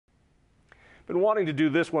Been wanting to do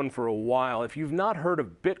this one for a while. If you've not heard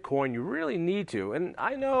of Bitcoin, you really need to. And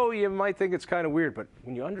I know you might think it's kind of weird, but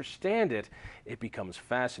when you understand it, it becomes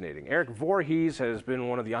fascinating. Erik Voorhees has been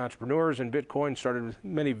one of the entrepreneurs in Bitcoin, started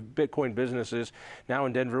many Bitcoin businesses, now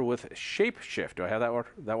in Denver with Shapeshift. Do I have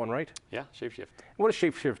that one right? Yeah, Shapeshift. What does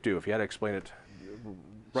Shapeshift do, if you had to explain it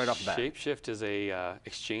right off the bat? Shapeshift is a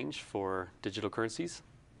exchange for digital currencies.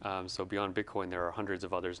 So beyond Bitcoin, there are hundreds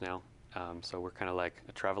of others now. So we're kind of like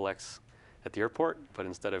a Travelex at the airport, but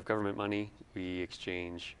instead of government money, we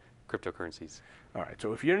exchange cryptocurrencies. All right,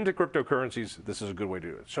 so if you're into cryptocurrencies, this is a good way to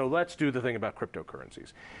do it. So let's do the thing about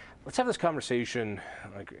cryptocurrencies. Let's have this conversation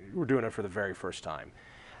like we're doing it for the very first time.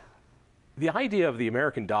 The idea of the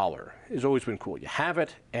American dollar has always been cool. You have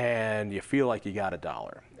it and you feel like you got a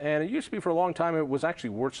dollar. And it used to be for a long time it was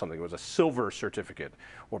actually worth something. It was a silver certificate,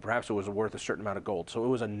 or perhaps it was worth a certain amount of gold. So it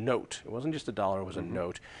was a note. It wasn't just a dollar, it was a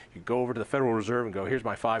note. You go over to the Federal Reserve and go, here's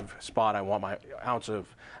my 5 spot, I want my ounce of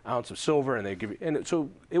silver, and they give you, and so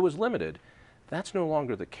it was limited. That's no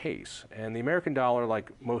longer the case. And the American dollar, like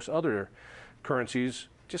most other currencies,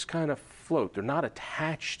 just kind of float. They're not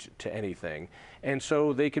attached to anything, and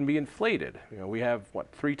so they can be inflated. You know, we have what,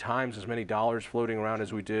 3 times as many dollars floating around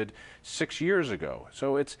as we did 6 years ago.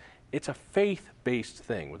 So it's a faith-based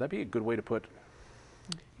thing. Would that be a good way to put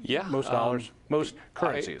most dollars, most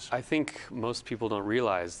currencies? I think most people don't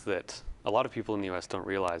realize that. A lot of people in the U.S. don't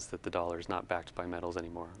realize that the dollar is not backed by metals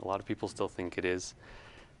anymore. A lot of people still think it is.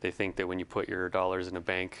 They think that when you put your dollars in a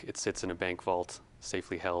bank, it sits in a bank vault,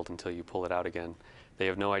 safely held until you pull it out again. They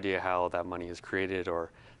have no idea how that money is created,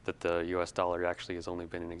 or that the U.S. dollar actually has only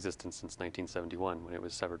been in existence since 1971 when it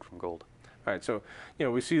was severed from gold. All right, so you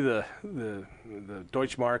know, we see the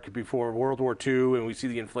Deutschmark before World War II, and we see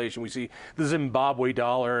the inflation. We see the Zimbabwe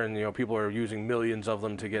dollar, and you know, people are using millions of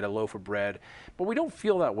them to get a loaf of bread. But we don't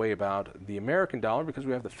feel that way about the American dollar because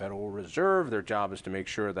we have the Federal Reserve. Their job is to make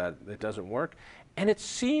sure that it doesn't work, and it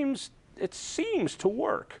seems to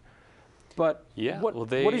work. But yeah,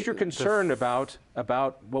 what is your concern about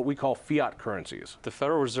what we call fiat currencies? The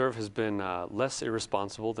Federal Reserve has been less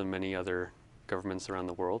irresponsible than many other governments around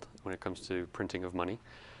the world when it comes to printing of money,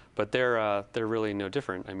 but they're really no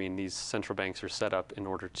different. I mean, these central banks are set up in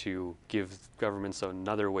order to give governments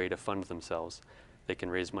another way to fund themselves. They can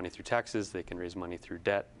raise money through taxes, they can raise money through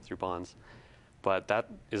debt, through bonds, but that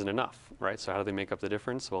isn't enough, right? So how do they make up the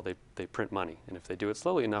difference? Well, they print money, and if they do it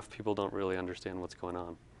slowly enough, people don't really understand what's going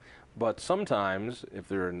on. But sometimes, if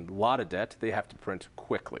they're in a lot of debt, they have to print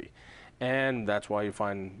quickly. And that's why you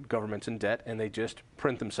find governments in debt, and they just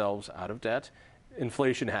print themselves out of debt.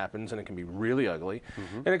 Inflation happens, and it can be really ugly.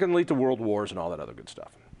 And it can lead to world wars and all that other good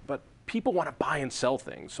stuff. But people want to buy and sell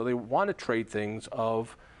things, so they want to trade things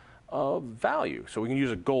of value. So we can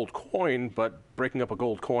use a gold coin, but breaking up a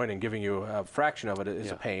gold coin and giving you a fraction of it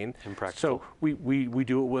is a pain. Impractical. So we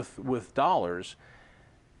do it with dollars.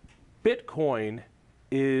 Bitcoin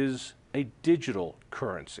is a digital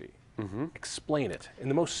currency. Explain it in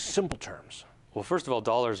the most simple terms. Well, first of all,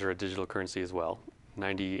 dollars are a digital currency as well.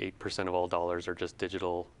 98% of all dollars are just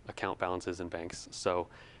digital account balances in banks. So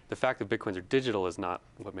the fact that Bitcoins are digital is not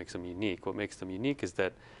what makes them unique. What makes them unique is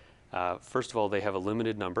that, first of all, they have a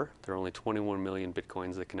limited number. There are only 21 million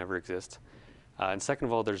Bitcoins that can ever exist. And second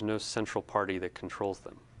of all, there's no central party that controls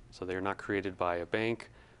them. So they are not created by a bank,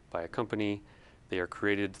 by a company. They are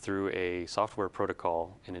created through a software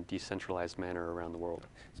protocol in a decentralized manner around the world.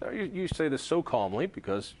 So you say this so calmly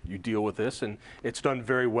because you deal with this, and it's done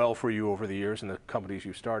very well for you over the years in the companies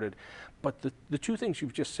you've started. But the 2 things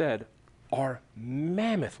you've just said are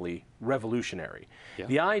mammothly revolutionary. Yeah.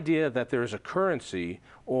 The idea that there is a currency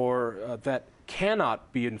or that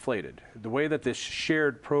cannot be inflated. The way that this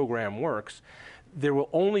shared program works, there will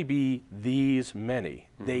only be these many.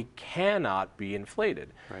 They cannot be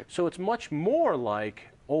inflated. Right. So it's much more like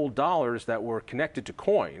old dollars that were connected to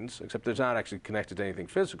coins, except there's not actually connected to anything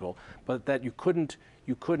physical, but that you couldn't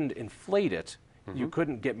inflate it. You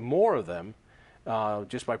couldn't get more of them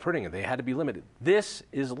just by printing it. They had to be limited. This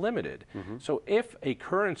is limited. So if a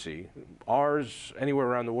currency, ours anywhere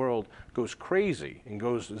around the world, goes crazy and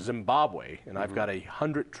goes Zimbabwe, and I've got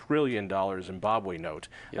 $100 trillion Zimbabwe note.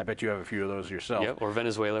 I bet you have a few of those yourself. Yep, or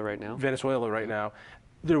Venezuela right now. Venezuela right now.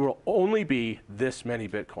 There will only be this many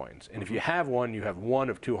Bitcoins. And if you have one, you have one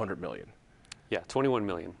of 200 million. Yeah, 21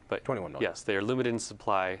 million. But 21 million. Yes, they are limited in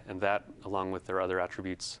supply, and that, along with their other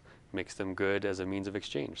attributes, makes them good as a means of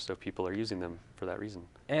exchange. So people are using them for that reason.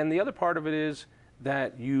 And the other part of it is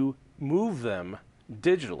that you move them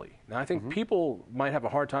digitally. Now, I think people might have a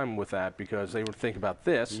hard time with that because they would think about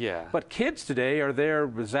this. Yeah. But kids today are there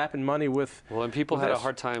zapping money with. Well, and people had a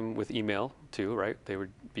hard time with email too, right? They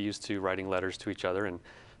would be used to writing letters to each other, and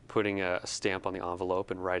putting a stamp on the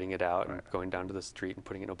envelope and writing it out and going down to the street and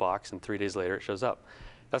putting it in a box, and 3 days later it shows up.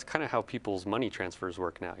 That's kind of how people's money transfers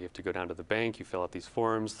work now. You have to go down to the bank, you fill out these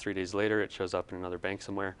forms, 3 days later it shows up in another bank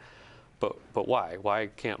somewhere. But why? Why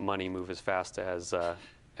can't money move as fast as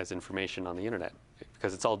information on the internet?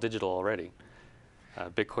 Because it's all digital already.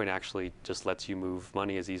 Bitcoin actually just lets you move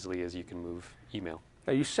money as easily as you can move email.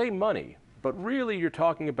 Now you say money, but really you're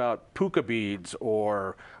talking about puka beads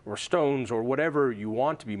or stones or whatever you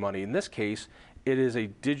want to be money. In this case, it is a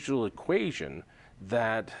digital equation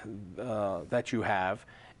that you have,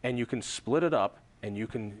 and you can split it up and you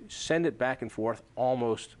can send it back and forth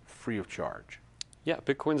almost free of charge. Yeah,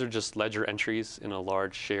 Bitcoins are just ledger entries in a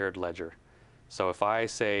large shared ledger. So if I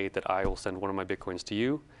say that I will send one of my Bitcoins to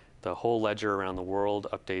you, the whole ledger around the world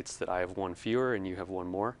updates that I have one fewer and you have one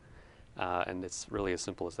more. And it's really as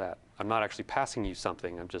simple as that. I'm not actually passing you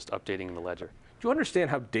something, I'm just updating the ledger. Do you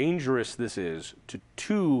understand how dangerous this is to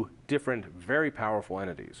two different, very powerful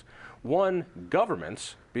entities? One,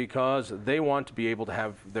 governments, because they want to be able to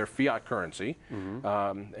have their fiat currency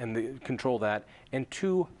and they control that. And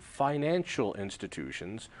two, financial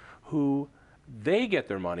institutions who they get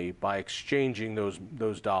their money by exchanging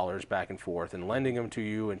those dollars back and forth and lending them to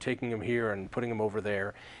you and taking them here and putting them over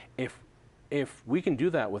there. If we can do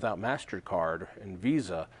that without MasterCard and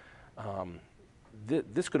Visa,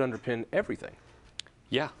 this could underpin everything.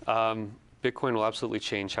 Yeah, Bitcoin will absolutely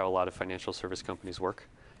change how a lot of financial service companies work.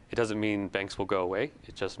 It doesn't mean banks will go away.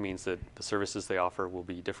 It just means that the services they offer will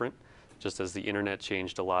be different. Just as the internet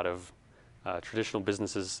changed a lot of traditional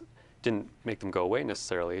businesses, didn't make them go away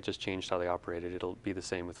necessarily. It just changed how they operated. It'll be the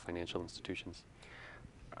same with financial institutions.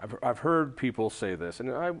 I've heard people say this,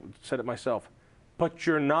 and I said it myself, but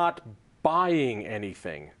you're not buying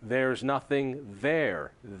anything. There's nothing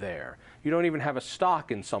there. You don't even have a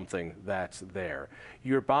stock in something that's there.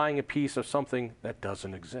 You're buying a piece of something that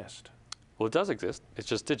doesn't exist. Well, it does exist. It's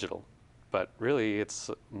just digital. But really, it's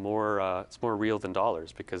more real than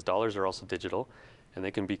dollars, because dollars are also digital, and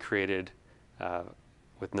they can be created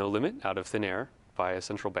with no limit out of thin air by a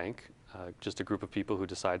central bank, just a group of people who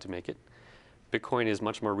decide to make it. Bitcoin is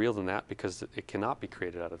much more real than that because it cannot be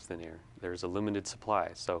created out of thin air. There's a limited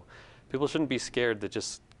supply. So people shouldn't be scared that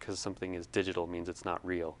just because something is digital means it's not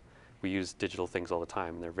real. We use digital things all the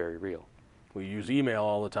time, and they're very real. We use email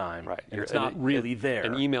all the time, right? And it's not really there.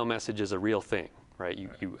 An email message is a real thing, right?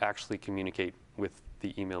 You actually communicate with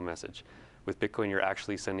the email message. With Bitcoin, you're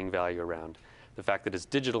actually sending value around. The fact that it's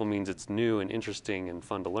digital means it's new and interesting and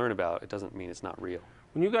fun to learn about. It doesn't mean it's not real.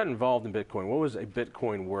 When you got involved in Bitcoin, what was a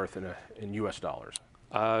Bitcoin worth in US dollars?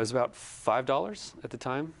 It was about $5 at the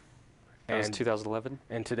time. That was 2011.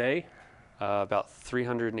 And today? About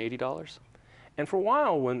 $380. And for a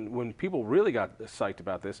while, when people really got psyched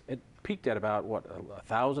about this, it peaked at about, what,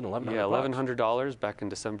 $1,000, $1,100? Yeah, $1,100 back in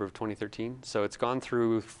December of 2013. So it's gone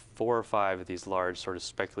through 4 or 5 of these large sort of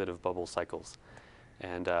speculative bubble cycles.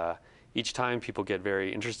 And each time people get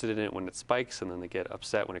very interested in it when it spikes, and then they get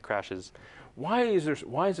upset when it crashes. Why is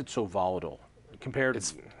it so volatile compared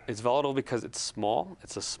to? It's volatile because it's small.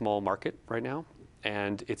 It's a small market right now.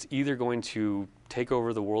 And it's either going to take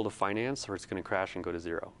over the world of finance or it's going to crash and go to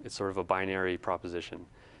zero. It's sort of a binary proposition.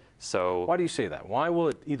 So why do you say that? Why will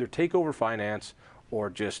it either take over finance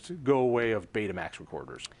or just go away of Betamax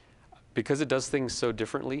recorders? Because it does things so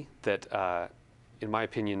differently that, in my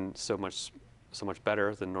opinion, so much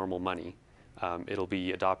better than normal money. It'll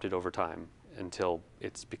be adopted over time until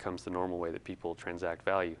it becomes the normal way that people transact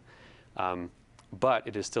value. But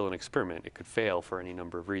it is still an experiment. It could fail for any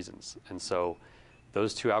number of reasons. And so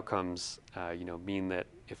those two outcomes mean that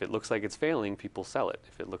if it looks like it's failing, people sell it.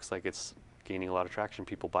 If it looks like it's gaining a lot of traction,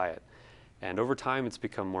 people buy it. And over time, it's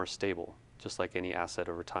become more stable. Just like any asset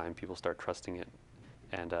over time, people start trusting it,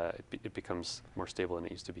 and it becomes more stable than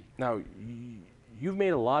it used to be. Now, you've made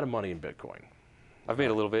a lot of money in Bitcoin. I've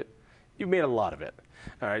made a little bit. You've made a lot of it.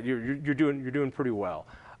 All right, you're doing pretty well.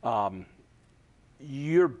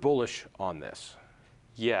 You're bullish on this.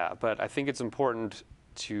 Yeah, but I think it's important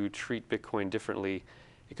to treat Bitcoin differently.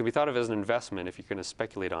 It can be thought of as an investment if you're going to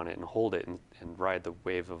speculate on it and hold it and ride the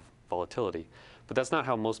wave of volatility. But that's not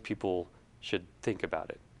how most people should think about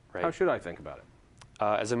it, right? How should I think about it?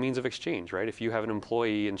 As a means of exchange, right? If you have an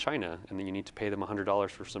employee in China and then you need to pay them $100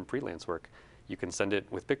 for some freelance work, you can send it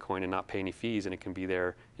with Bitcoin and not pay any fees, and it can be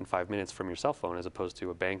there in 5 minutes from your cell phone, as opposed to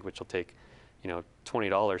a bank which will take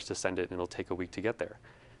 $20 to send it and it'll take a week to get there.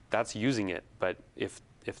 That's using it, but if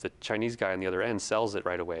the Chinese guy on the other end sells it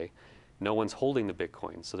right away, no one's holding the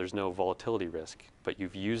Bitcoin, so there's no volatility risk, but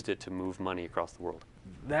you've used it to move money across the world.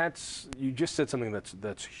 You just said something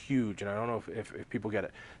that's huge, and I don't know if people get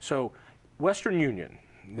it. So Western Union,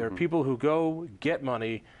 There are people who go get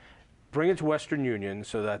money, bring it to Western Union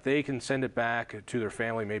so that they can send it back to their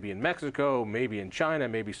family, maybe in Mexico, maybe in China,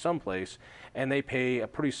 maybe someplace, and they pay a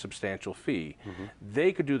pretty substantial fee.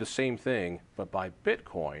 They could do the same thing, but buy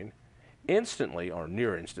Bitcoin instantly or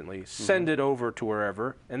near instantly, send it over to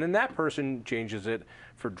wherever, and then that person changes it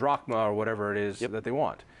for drachma or whatever it is that they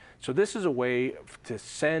want. So this is a way to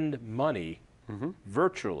send money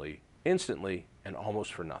virtually, instantly, and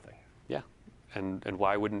almost for nothing. Yeah, and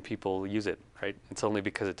why wouldn't people use it, right? It's only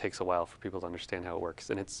because it takes a while for people to understand how it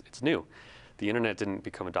works, and it's new. The internet didn't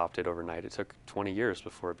become adopted overnight. It took 20 years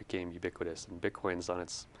before it became ubiquitous, and Bitcoin's on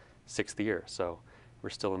its 6th year, so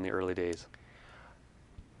we're still in the early days.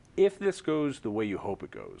 If this goes the way you hope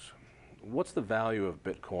it goes, what's the value of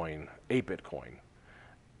Bitcoin, a Bitcoin,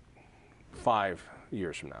 5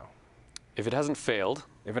 years from now? If it hasn't failed,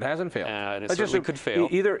 If it hasn't failed, and it certainly could fail.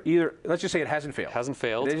 Either let's just say it hasn't failed. Hasn't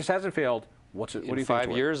failed. It just hasn't failed. What's it? What do you think? In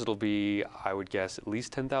 5 years, it'll be, I would guess, at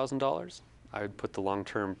least $10,000. I would put the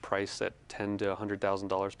long-term price at $10,000 to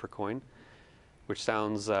 $100,000 per coin, which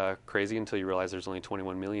sounds crazy until you realize there's only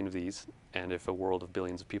 21 million of these, and if a world of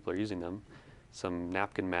billions of people are using them, some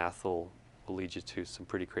napkin math will lead you to some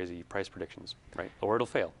pretty crazy price predictions, right? Or it'll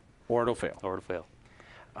fail. Or it'll fail. Or it'll fail.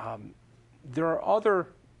 There are other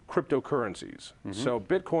cryptocurrencies. So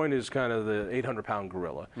Bitcoin is kind of the 800-pound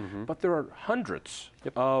gorilla, but there are hundreds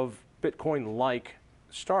of Bitcoin-like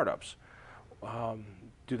startups.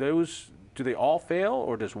 Do they all fail,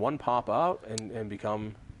 or does one pop out and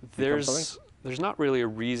become something? There's not really a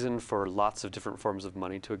reason for lots of different forms of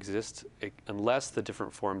money to exist unless the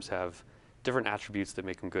different forms have different attributes that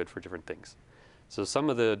make them good for different things. So some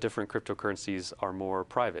of the different cryptocurrencies are more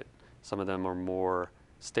private. Some of them are more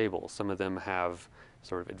stable. Some of them have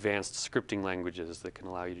sort of advanced scripting languages that can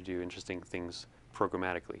allow you to do interesting things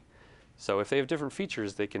programmatically. So if they have different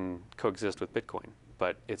features, they can coexist with Bitcoin.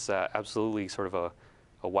 But it's absolutely sort of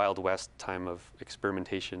a Wild West time of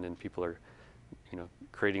experimentation, and people are,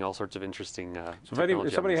 creating all sorts of interesting So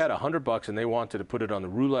if somebody had $100 and they wanted to put it on the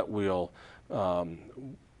roulette wheel,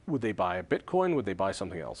 would they buy a Bitcoin? Would they buy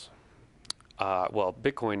something else? Well,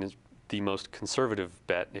 Bitcoin is the most conservative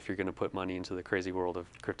bet if you're going to put money into the crazy world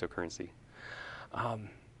of cryptocurrency.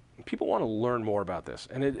 People want to learn more about this,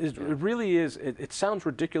 and it really is. It sounds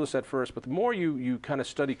ridiculous at first, but the more you kind of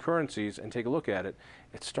study currencies and take a look at it,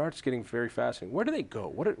 it starts getting very fascinating. Where do they go?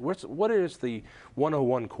 What is the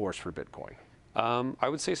 101 course for Bitcoin? I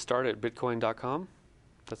would say start at bitcoin.com.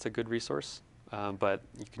 That's a good resource, but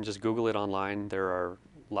you can just Google it online. There are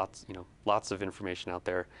lots of information out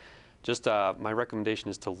there. Just my recommendation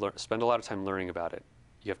is to spend a lot of time learning about it.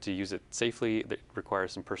 You have to use it safely. It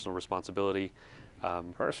requires some personal responsibility.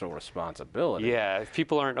 Personal responsibility? Yeah, if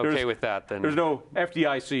people aren't okay with that, then... There's no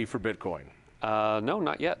FDIC for Bitcoin? No,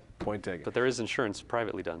 not yet. Point taken. But there is insurance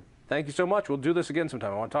privately done. Thank you so much. We'll do this again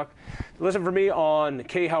sometime. I want to talk. Listen for me on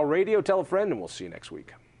KHOW Radio. Tell a friend, and we'll see you next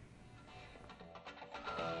week.